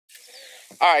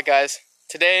Alright guys,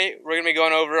 today we're going to be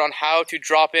going over on how to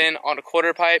drop in on a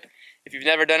quarter pipe. If you've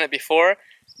never done it before,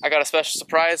 I got a special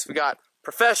surprise. We got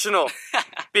professional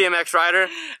BMX rider,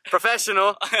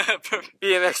 professional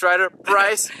BMX rider,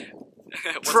 Bryce,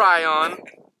 try on.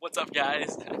 What's up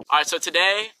guys? Alright, so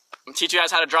today I'm teaching you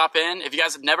guys how to drop in. If you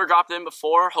guys have never dropped in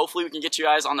before, hopefully we can get you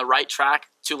guys on the right track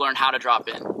to learn how to drop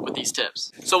in with these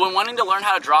tips. So when wanting to learn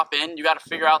how to drop in, you got to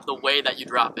figure out the way that you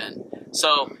drop in.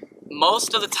 So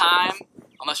most of the time,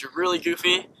 unless you're really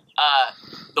goofy,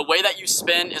 the way that you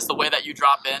spin is the way that you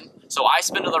drop in. So I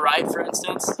spin to the right, for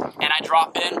instance, and I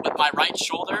drop in with my right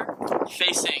shoulder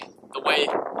facing the way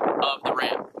of the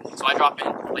ramp. So I drop in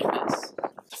like this.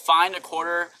 To find a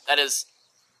quarter that is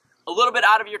a little bit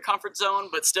out of your comfort zone,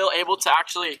 but still able to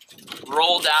actually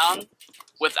roll down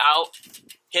without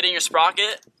hitting your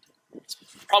sprocket, it's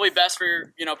probably best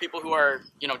for people who are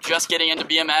just getting into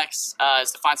BMX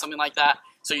is to find something like that.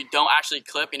 So you don't actually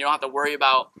clip and you don't have to worry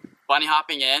about bunny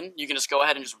hopping in. You can just go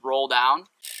ahead and just roll down.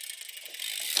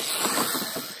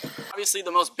 Obviously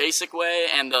the most basic way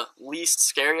and the least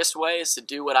scariest way is to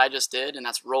do what I just did, and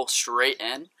that's roll straight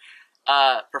in.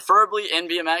 Preferably in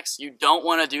BMX, you don't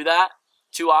want to do that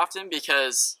too often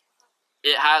because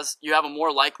you have a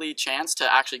more likely chance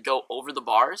to actually go over the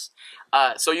bars.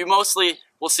 So you mostly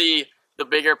will see the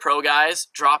bigger pro guys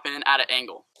drop in at an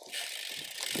angle.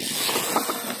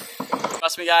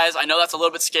 Trust me guys, I know that's a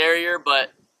little bit scarier,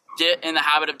 but get in the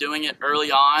habit of doing it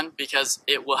early on because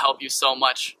it will help you so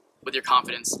much with your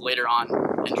confidence later on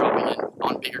in dropping in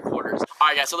on bigger quarters.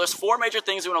 Alright guys, so there's 4 major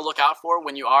things you want to look out for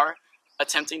when you are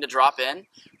attempting to drop in.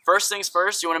 First things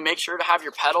first, you want to make sure to have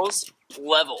your pedals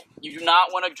level. You do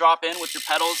not want to drop in with your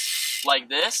pedals like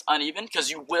this, uneven,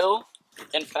 because you will,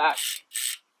 in fact,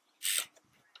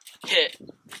 hit.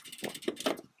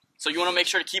 So you want to make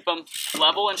sure to keep them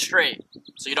level and straight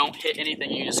so you don't hit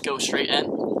anything, you just go straight in.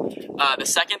 The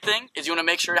second thing is you want to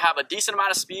make sure to have a decent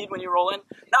amount of speed when you roll in.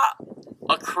 Not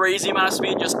a crazy amount of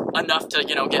speed, just enough to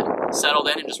get settled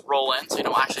in and just roll in so you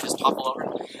don't actually just topple over.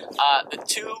 The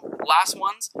 2 last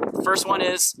ones, first one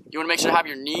is you want to make sure to have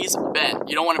your knees bent.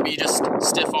 You don't want to be just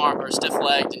stiff-armed or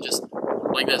stiff-legged and just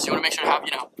like this. You want to make sure to have,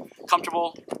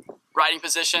 comfortable riding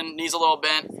position, knees a little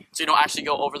bent, so you don't actually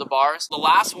go over the bars. The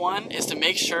last one is to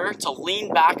make sure to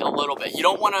lean back a little bit. You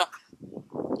don't want to,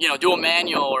 do a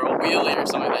manual or a wheelie or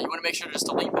something like that. You want to make sure just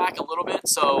to lean back a little bit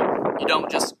so you don't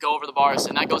just go over the bars,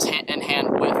 and that goes hand in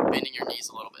hand with bending your knees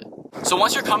a little bit. So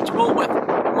once you're comfortable with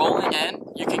rolling in,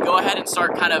 you can go ahead and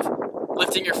start kind of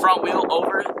lifting your front wheel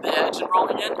over the edge and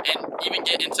rolling in, and even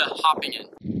get into hopping in.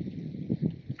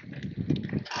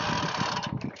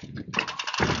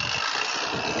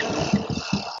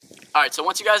 Alright, so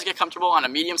once you guys get comfortable on a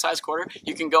medium-sized quarter,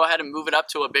 you can go ahead and move it up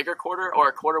to a bigger quarter or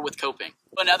a quarter with coping.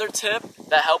 Another tip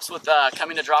that helps with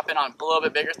coming to drop in on a little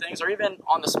bit bigger things, or even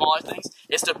on the smaller things,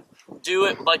 is to do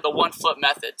it like the 1-foot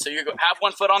method. So you have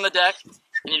 1 foot on the deck,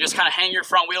 and you just kind of hang your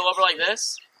front wheel over like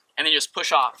this, and then you just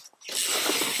push off.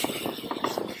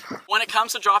 When it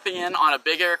comes to dropping in on a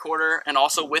bigger quarter and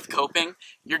also with coping,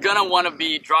 you're going to want to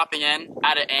be dropping in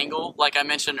at an angle like I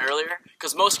mentioned earlier,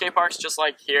 because most skate parks, just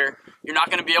like here, you're not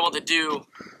going to be able to you're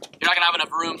not going to have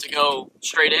enough room to go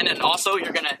straight in, and also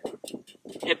you're going to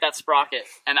hit that sprocket,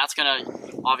 and that's going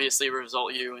to obviously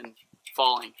result you in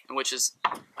falling, which is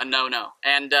a no-no.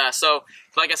 And so,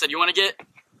 like I said, you want to get a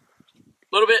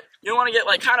little bit, you want to get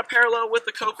like kind of parallel with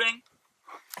the coping,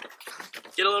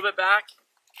 get a little bit back.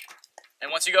 And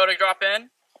once you go to drop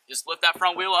in, just lift that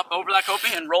front wheel up over that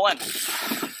coping and roll in. The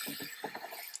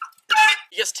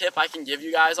biggest tip I can give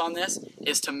you guys on this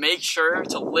is to make sure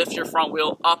to lift your front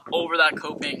wheel up over that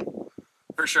coping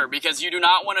for sure, because you do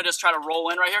not want to just try to roll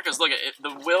in right here, because look, if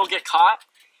the wheel get caught,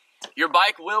 your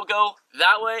bike will go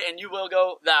that way and you will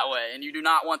go that way, and you do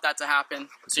not want that to happen.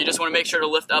 So you just want to make sure to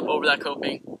lift up over that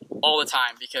coping all the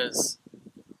time, because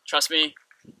trust me,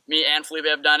 me and Felipe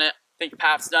have done it. I think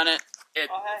Pat's done it.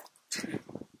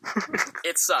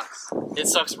 It sucks. It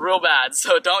sucks real bad,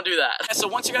 so don't do that. So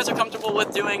once you guys are comfortable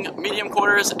with doing medium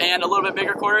quarters and a little bit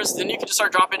bigger quarters, then you can just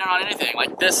start dropping in on anything.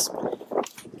 Like this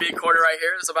big quarter right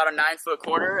here is about a 9-foot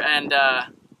quarter, and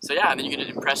so yeah, and then you can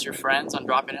impress your friends on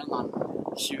dropping in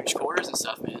on huge quarters and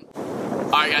stuff, man.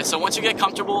 Alright guys, so once you get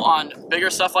comfortable on bigger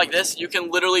stuff like this, you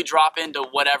can literally drop into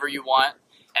whatever you want,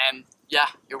 and yeah,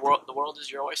 the world is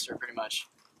your oyster, pretty much.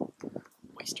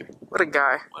 Oyster. What a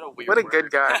guy. What a weird What a word.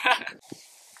 good guy.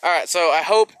 Alright, so I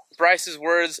hope Bryce's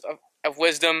words of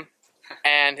wisdom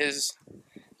and his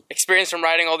experience from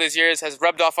riding all these years has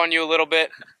rubbed off on you a little bit.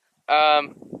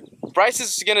 Bryce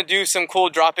is going to do some cool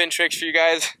drop-in tricks for you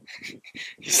guys.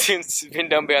 He seems to be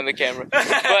dumb behind the camera.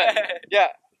 But, yeah,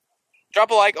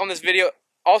 drop a like on this video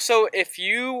Also, if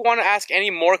you want to ask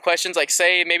any more questions, like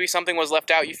say maybe something was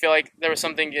left out, you feel like there was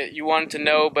something that you wanted to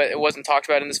know but it wasn't talked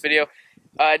about in this video,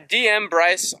 DM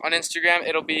Bryce on Instagram.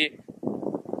 It'll be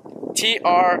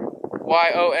TRYON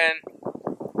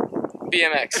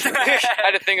BMX. I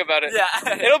had to think about it. Yeah.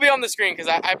 It'll be on the screen because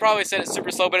I probably said it super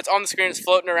slow, but it's on the screen. It's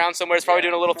floating around somewhere. It's probably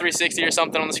doing a little 360 or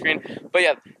something on the screen. But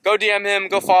yeah, go DM him.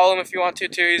 Go follow him if you want to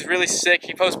too. He's really sick.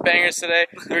 He posts bangers today.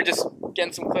 We were just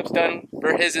getting some clips done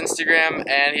for his Instagram,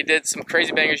 and he did some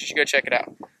crazy bangers. You should go check it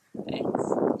out.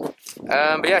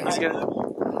 But yeah,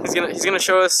 he's gonna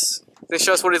show us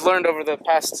what he's learned over the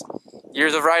past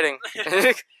years of riding. You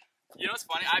know what's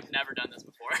funny? I've never done this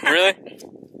before. Really?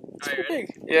 Are you ready?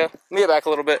 Yeah. Let me get back a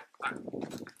little bit.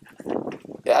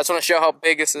 Yeah, I just want to show how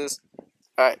big this is.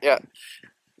 Alright, yeah.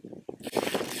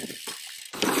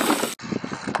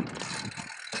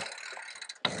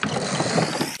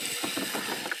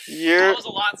 That was a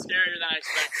lot scarier than I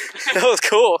expected. That was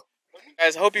cool.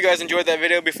 Guys, I hope you guys enjoyed that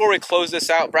video. Before we close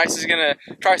this out, Bryce is going to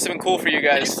try something cool for you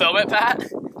guys. Can you film it, Pat?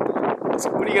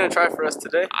 So what are you going to try for us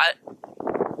today? I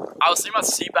was thinking about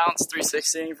C-bounce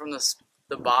 360 from the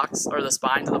box, or the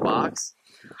spine to the box.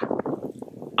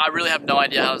 I really have no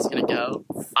idea how this is going to go.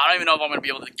 I don't even know if I'm going to be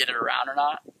able to get it around or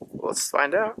not. Let's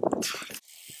find out.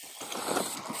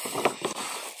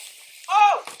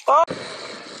 Oh! Oh!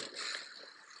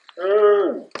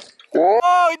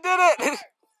 Whoa, he did it!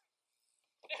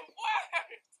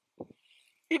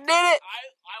 He did it!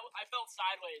 I felt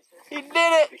sideways. He did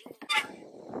it!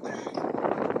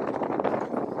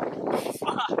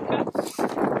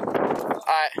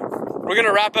 Alright, we're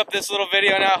gonna wrap up this little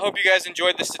video now. I hope you guys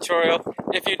enjoyed this tutorial.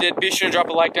 If you did, be sure to drop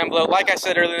a like down below. Like I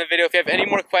said earlier in the video, if you have any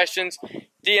more questions,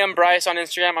 DM Bryce on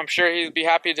Instagram. I'm sure he'd be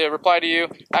happy to reply to you.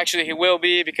 Actually, he will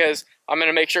be, because I'm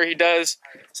gonna make sure he does.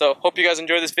 So, hope you guys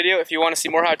enjoyed this video. If you want to see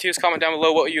more how-tos, comment down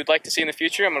below what you'd like to see in the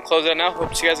future. I'm gonna close out now.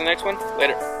 Hope to see you guys in the next one.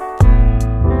 Later.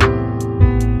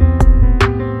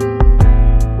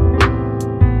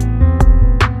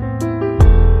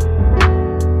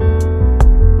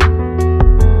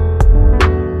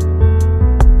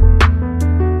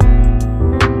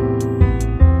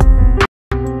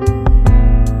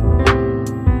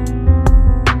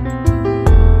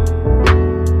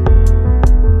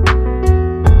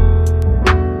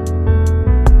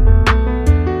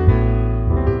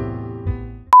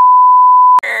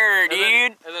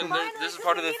 This is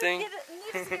part of the thing. Needs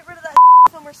to get rid of that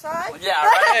when we're side. Yeah,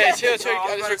 right. Hey, chill.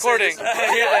 I was recording.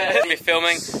 Yeah. Be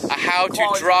filming a how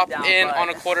to drop in on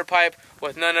a quarter pipe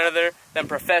with none other than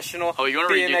professional. Oh, you want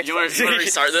to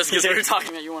restart this because we were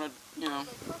talking that you want to,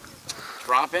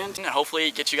 drop in and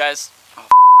hopefully get you guys.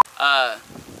 You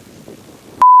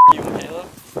and Caleb.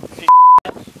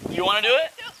 You want to do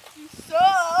it? You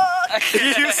suck.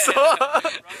 You suck.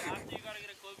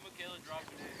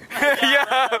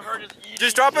 Yeah.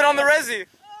 Just drop it on the resi. Oh shit.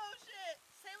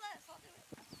 Say less. I'll do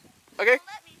it. Okay.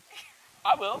 Let me.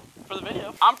 I will for the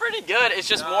video. I'm pretty good. It's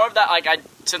just more of that. Like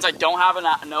since I don't have an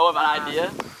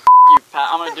idea. You, Pat.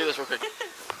 I'm gonna do this real quick.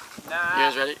 Nah. You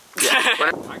guys ready?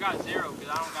 Yeah. I got 0 because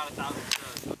I don't got 1,000 subs.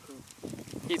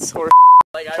 Eats horse.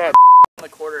 Like I on the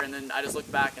quarter and then I just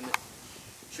looked back and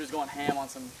she was going ham on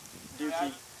some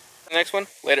dookie. Next one,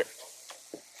 later.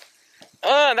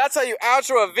 That's how you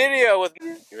outro a video with.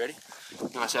 You ready? You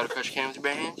want to see how to crush a can with your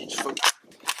bare hands? You just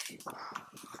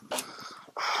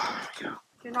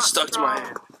You're not stuck strong. to my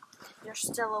hand. You're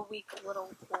still a weak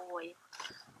little boy.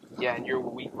 Yeah, and you're a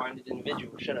weak-minded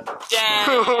individual. Shut up.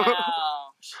 Damn.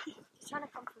 He's trying to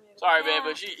come for me. Sorry, babe,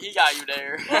 but he got you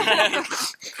there.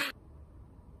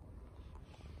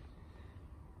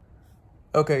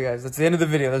 Okay, guys, that's the end of the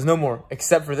video. There's no more,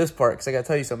 except for this part, because I gotta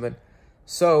tell you something.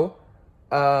 So,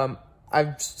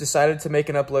 I've decided to make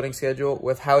an uploading schedule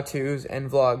with how-tos and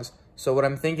vlogs. So what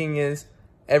I'm thinking is,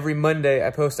 every Monday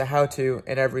I post a how-to,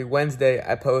 and every Wednesday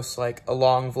I post like a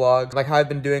long vlog. Like how I've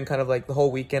been doing kind of like the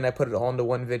whole weekend, I put it all into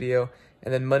one video.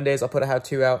 And then Mondays I'll put a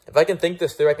how-to out. If I can think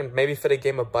this through, I can maybe fit a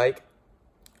game of bike,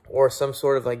 or some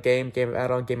sort of like game of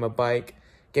add-on, game of bike,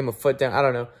 game of foot down, I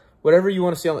don't know. Whatever you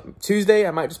want to see on Tuesday,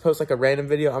 I might just post like a random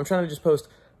video. I'm trying to just post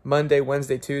Monday,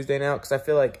 Wednesday, Tuesday now, because I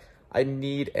feel like I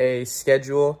need a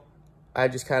schedule.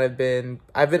 I've been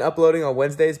uploading on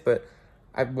Wednesdays, but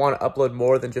I want to upload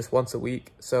more than just once a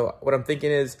week. So what I'm thinking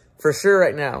is, for sure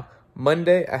right now,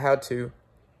 Monday a how-to,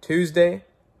 Tuesday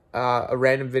a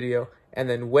random video, and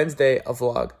then Wednesday a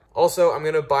vlog. Also, I'm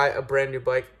gonna buy a brand new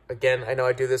bike. Again, I know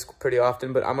I do this pretty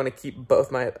often, but I'm gonna keep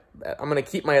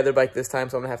my other bike this time.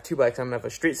 So I'm gonna have two bikes. I'm gonna have a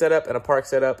street setup and a park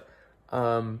setup.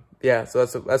 Yeah, so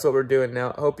that's what we're doing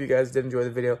now. I hope you guys did enjoy the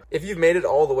video. If you've made it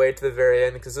all the way to the very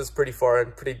end, because this is pretty far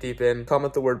and pretty deep in,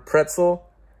 comment the word pretzel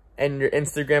and your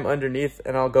Instagram underneath,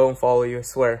 and I'll go and follow you, I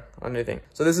swear, on anything.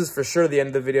 So this is for sure the end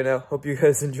of the video now. Hope you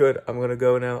guys enjoyed. I'm gonna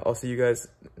go now. I'll see you guys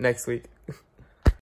next week.